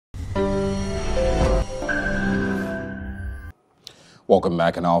Welcome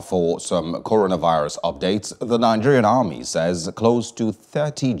back, and now for some coronavirus updates. The Nigerian Army says close to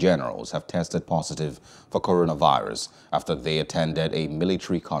 30 generals have tested positive for coronavirus after they attended a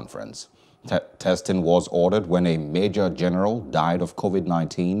military conference. Testing was ordered when a major general died of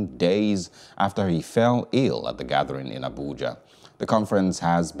COVID-19 days after he fell ill at the gathering in Abuja. The conference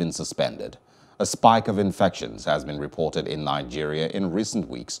has been suspended. A spike of infections has been reported in Nigeria in recent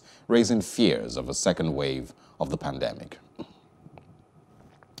weeks, raising fears of a second wave of the pandemic.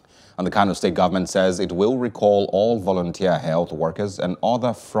 And the Kano State government says it will recall all volunteer health workers and other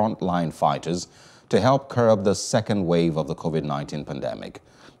frontline fighters to help curb the second wave of the COVID-19 pandemic.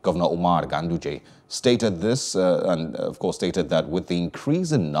 Governor Umar Ganduje stated this and, of course, stated that with the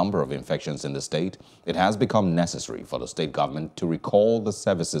increase in number of infections in the state, it has become necessary for the state government to recall the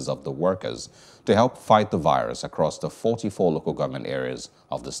services of the workers to help fight the virus across the 44 local government areas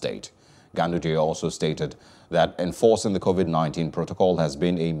of the state. Ganduje also stated that enforcing the COVID-19 protocol has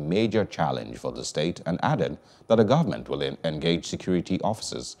been a major challenge for the state and added that the government will engage security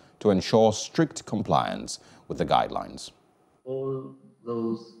officers to ensure strict compliance with the guidelines. All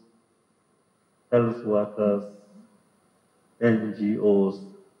those health workers, NGOs,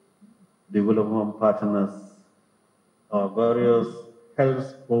 development partners, our various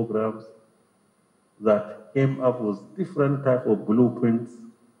health programs that came up with different type of blueprints,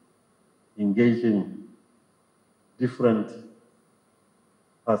 engaging different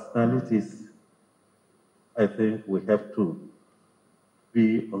personalities. I think we have to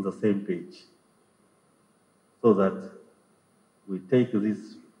be on the same page so that we take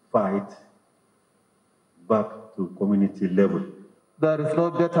this fight back to community level. There is no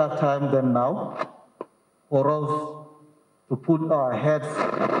better time than now for us to put our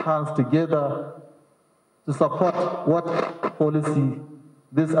hands together to support what policy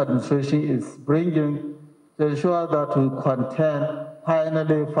this administration is bringing to ensure that we contain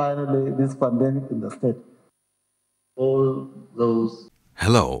finally this pandemic in the state. All those.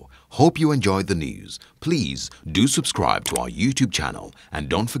 Hello, hope you enjoyed the news. Please do subscribe to our YouTube channel and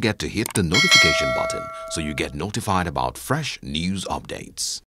don't forget to hit the notification button so you get notified about fresh news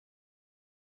updates.